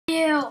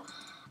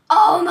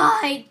Oh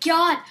my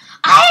god.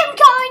 I am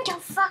going to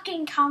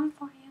fucking come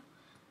for you.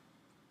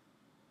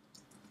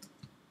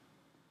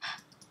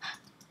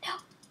 No,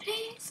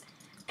 please.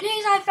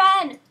 Please, I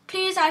fan.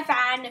 Please, I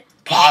fan.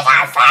 Please,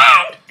 I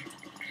fan.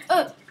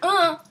 No.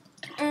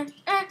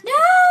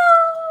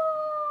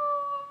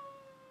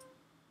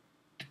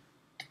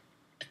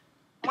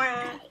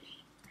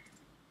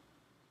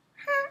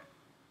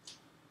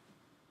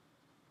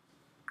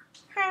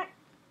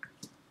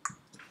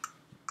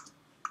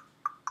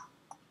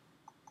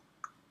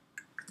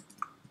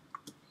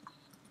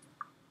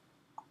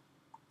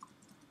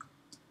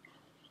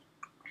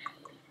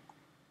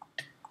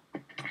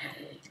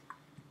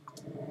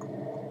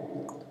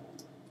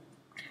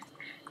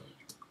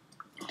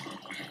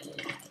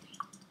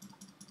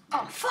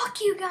 Oh, fuck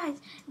you guys.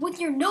 With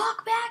your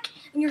knockback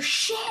and your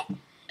shit.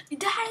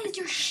 That is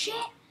your shit.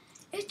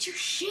 It's your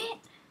shit.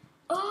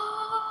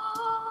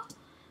 Oh.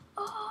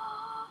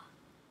 Oh.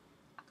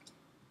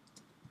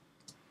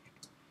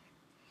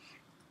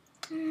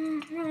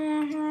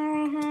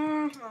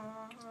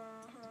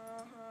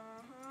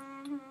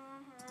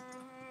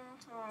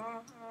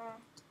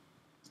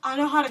 I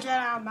know how to get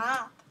out of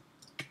map.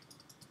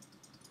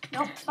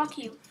 Nope, fuck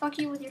you. Fuck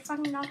you with your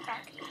fucking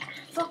knockback.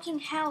 Fucking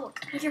hell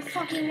with your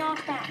fucking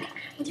knockback.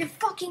 With your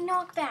fucking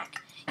knockback.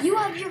 You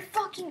have your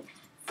fucking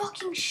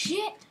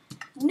shit.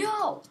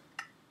 No.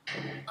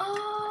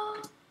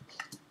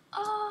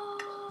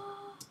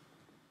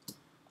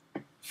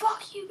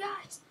 Fuck you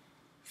guys.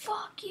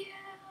 Fuck you.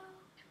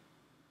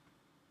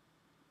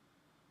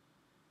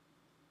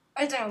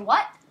 Are there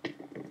what?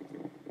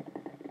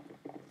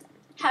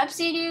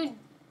 Pepsi dude.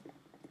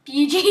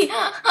 BG.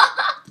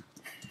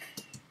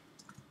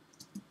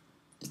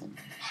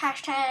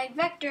 Hashtag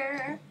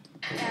vector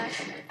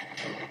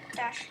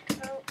dash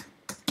vote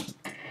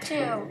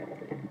 2.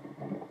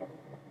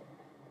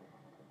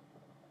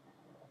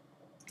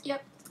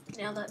 Yep,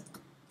 nailed it.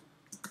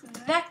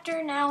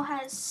 Vector now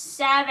has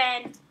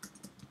 7.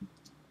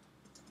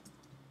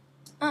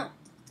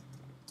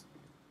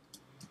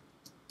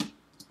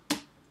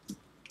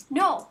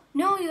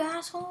 No, you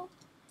asshole.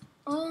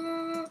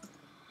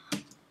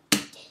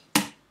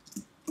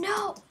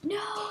 No.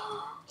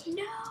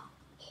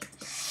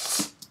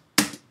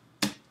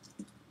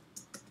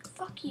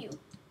 Fuck you.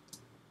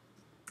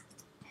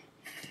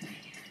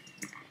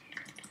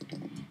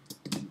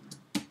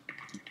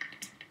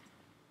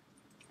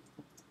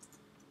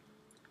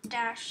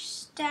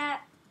 Dash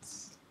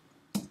stats.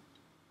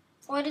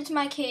 What is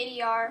my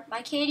KDR?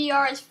 My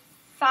KDR is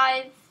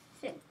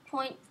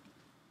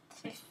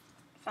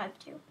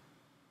 5.52.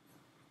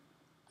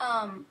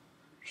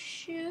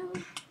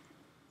 Shoot.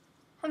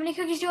 How many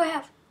cookies do I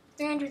have?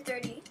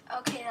 330.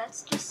 Okay,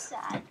 that's just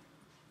sad.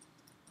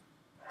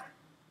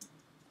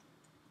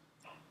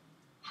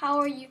 How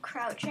are you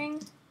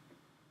crouching?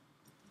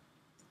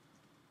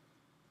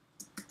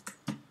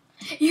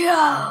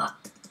 Yeah!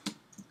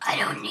 I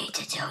don't need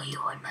to tell you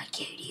what my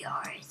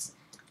KDR is.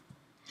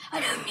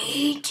 I don't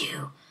need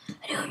to.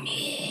 Why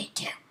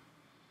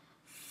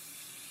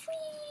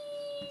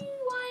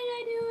did I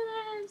do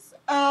this?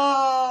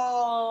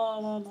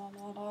 Oh,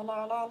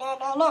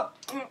 no.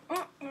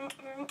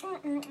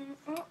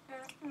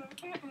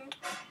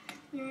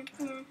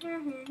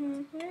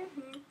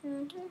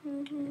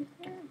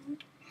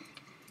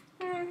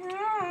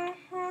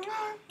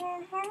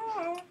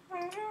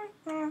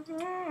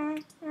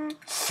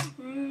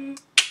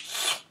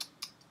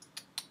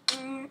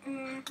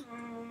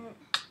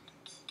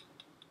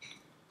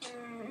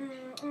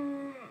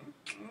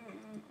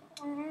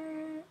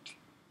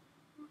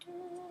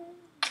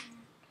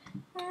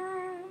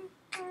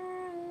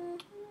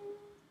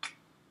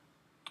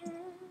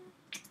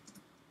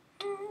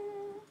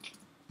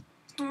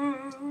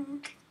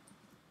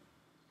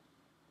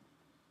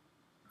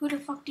 Who the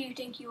fuck do you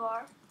think you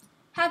are?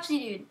 Hapsy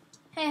dude.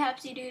 Hey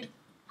Hapsy dude.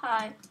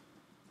 Hi.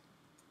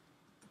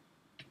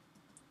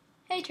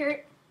 Hey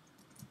Turt.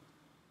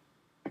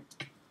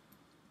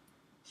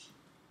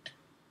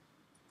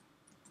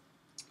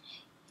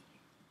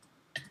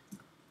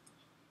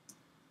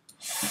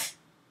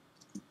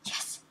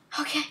 Yes.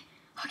 Okay.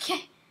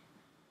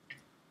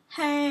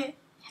 Hey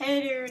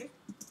dude.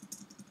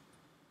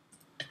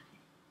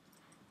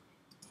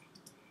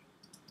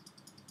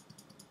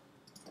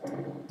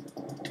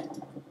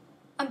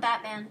 I'm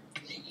Batman.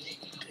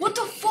 What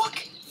the fuck?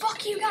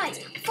 Fuck you guys.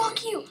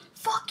 Fuck you.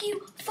 Fuck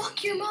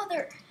your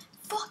mother.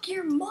 Fuck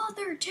your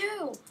mother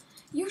too.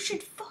 You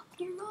should fuck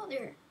your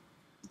mother.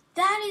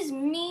 That is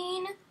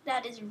mean.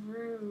 That is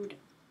rude.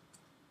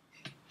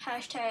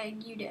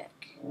 Hashtag you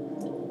dick.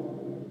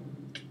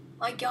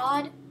 My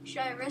god.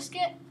 Should I risk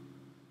it?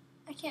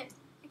 I can't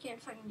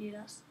fucking do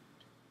this.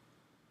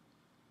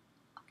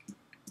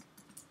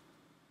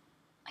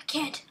 I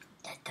can't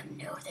let them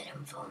know that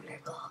I'm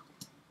vulnerable.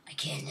 I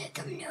can't let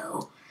them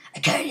know.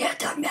 Okay,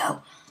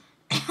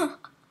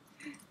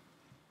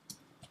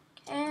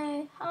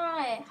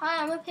 hi,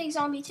 I'm a pig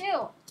zombie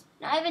too.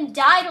 And I haven't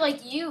died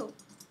like you.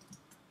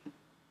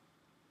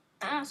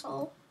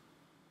 Asshole.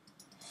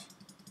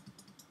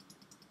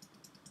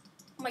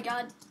 Oh my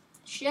god.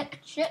 Shit,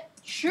 shit,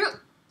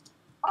 shoot.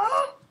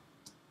 Oh!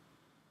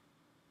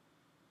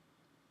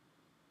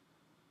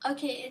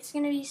 Okay, it's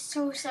gonna be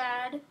so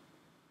sad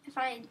if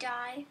I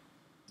die.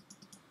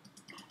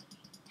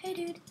 Hey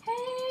dude,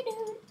 hey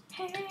dude,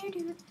 hey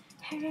dude,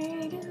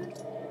 hey dude,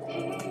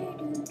 hey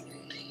dude,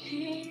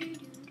 hey dude,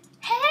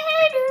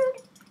 hey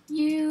dude.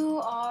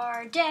 You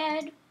are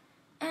dead,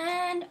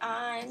 and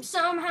I'm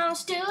somehow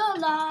still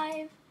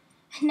alive.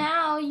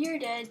 Now you're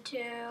dead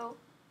too.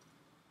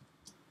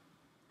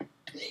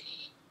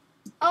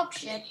 Oh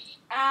shit.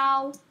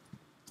 Ow.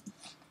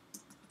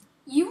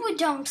 You a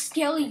dumb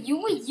skelly.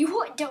 You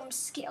a dumb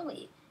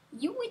skelly.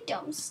 You a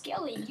dumb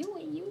skelly. You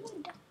a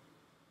dumb.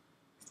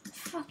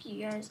 Fuck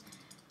you guys.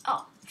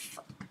 Oh,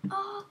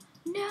 oh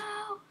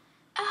no.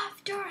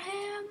 After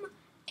him.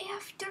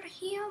 After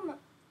him.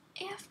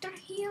 After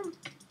him.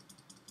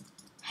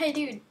 Hey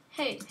dude.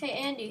 Hey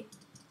Andy.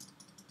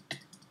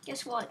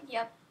 Guess what?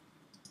 Yep.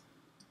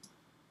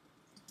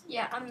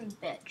 Yeah, I'm a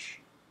bitch.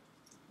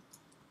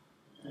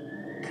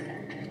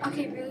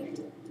 Okay, really?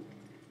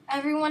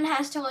 Everyone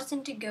has to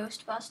listen to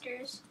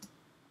Ghostbusters.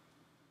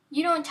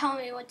 You don't tell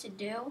me what to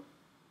do.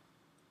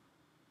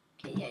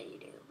 Okay, yeah, you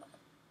do.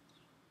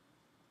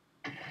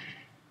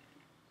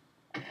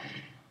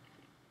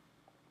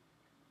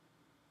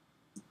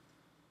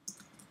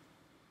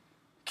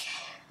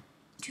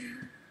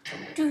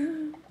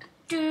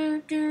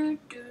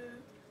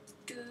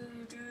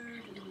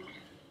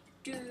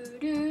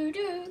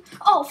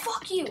 Oh,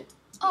 fuck you!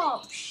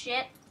 Oh,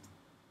 shit.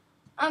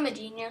 I'm a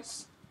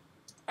genius.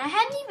 I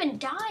hadn't even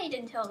died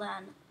until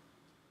then.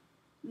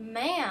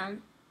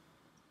 Man.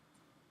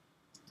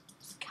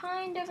 It's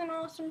kind of an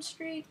awesome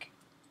streak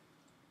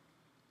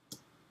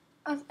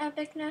of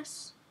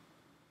epicness.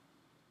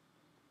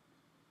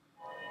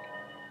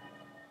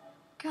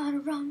 Gotta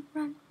run,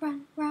 run,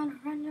 run, run,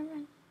 run, run,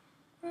 run,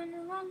 run, run,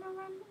 run,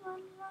 run,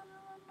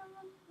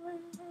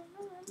 run, run,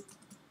 run.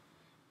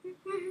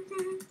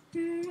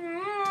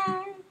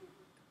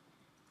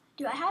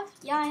 Do I have?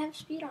 Yeah, I have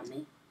speed on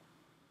me.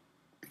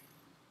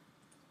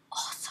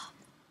 Awesome.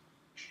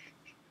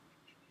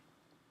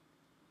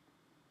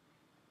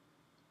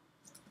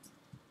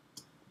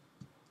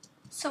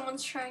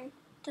 Someone's trying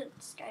to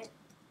Skype.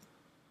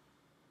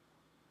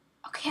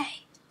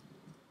 Okay.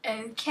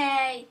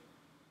 Okay.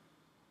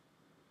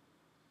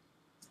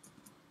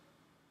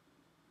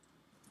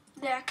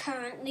 There are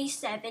currently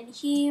 7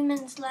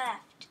 humans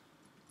left.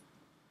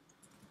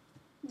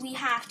 We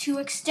have to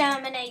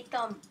exterminate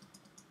them.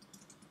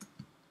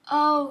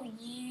 Oh,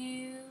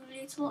 you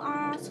little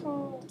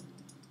asshole.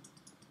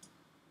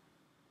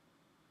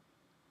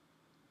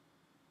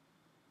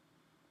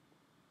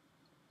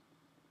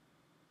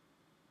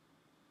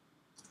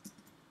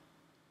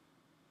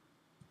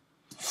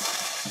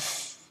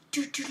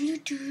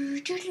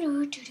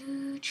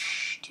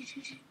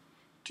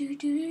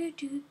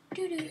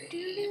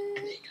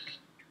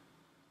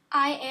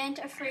 I ain't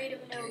afraid of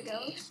no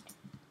ghost.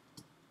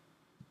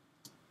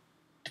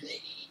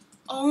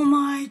 Oh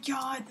my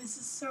god, this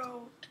is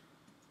so...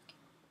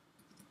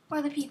 Where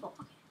are the people?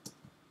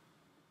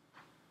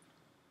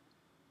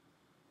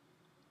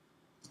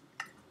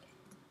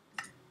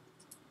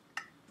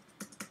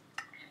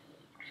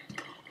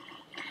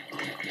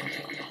 Okay.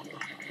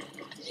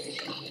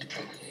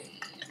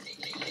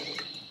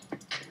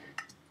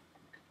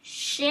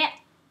 Shit.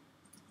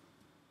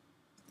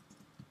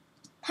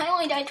 I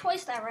only died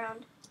twice that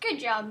round. Good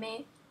job,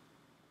 me.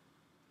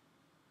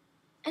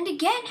 And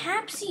again,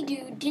 Hapsy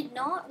Dude did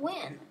not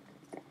win.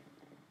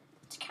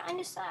 It's kind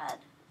of sad.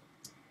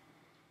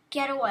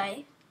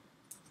 Getaway.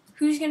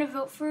 Who's gonna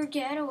vote for a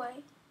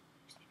getaway?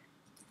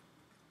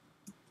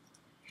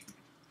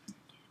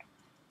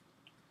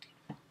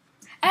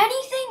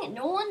 Anything?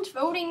 No one's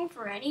voting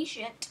for any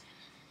shit.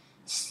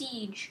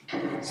 Siege.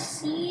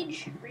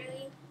 Siege?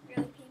 Really?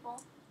 Really,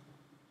 people?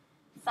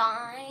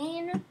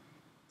 Fine.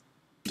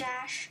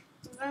 Dash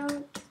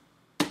vote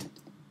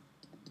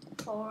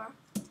for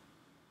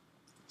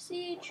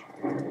Siege.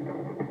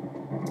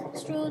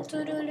 Stroll to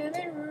the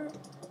living room.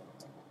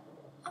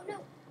 Oh no.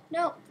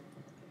 No.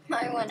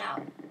 I went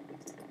out.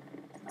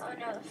 Oh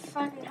no, the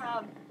fucking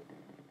hub.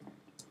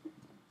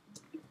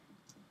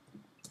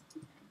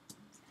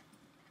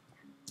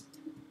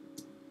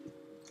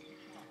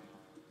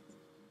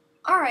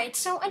 Alright,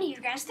 so anyway,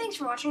 guys, thanks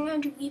for watching.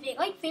 Remember to leave a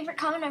like, favorite,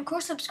 comment, and of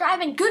course subscribe,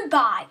 and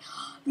goodbye.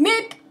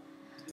 Meep!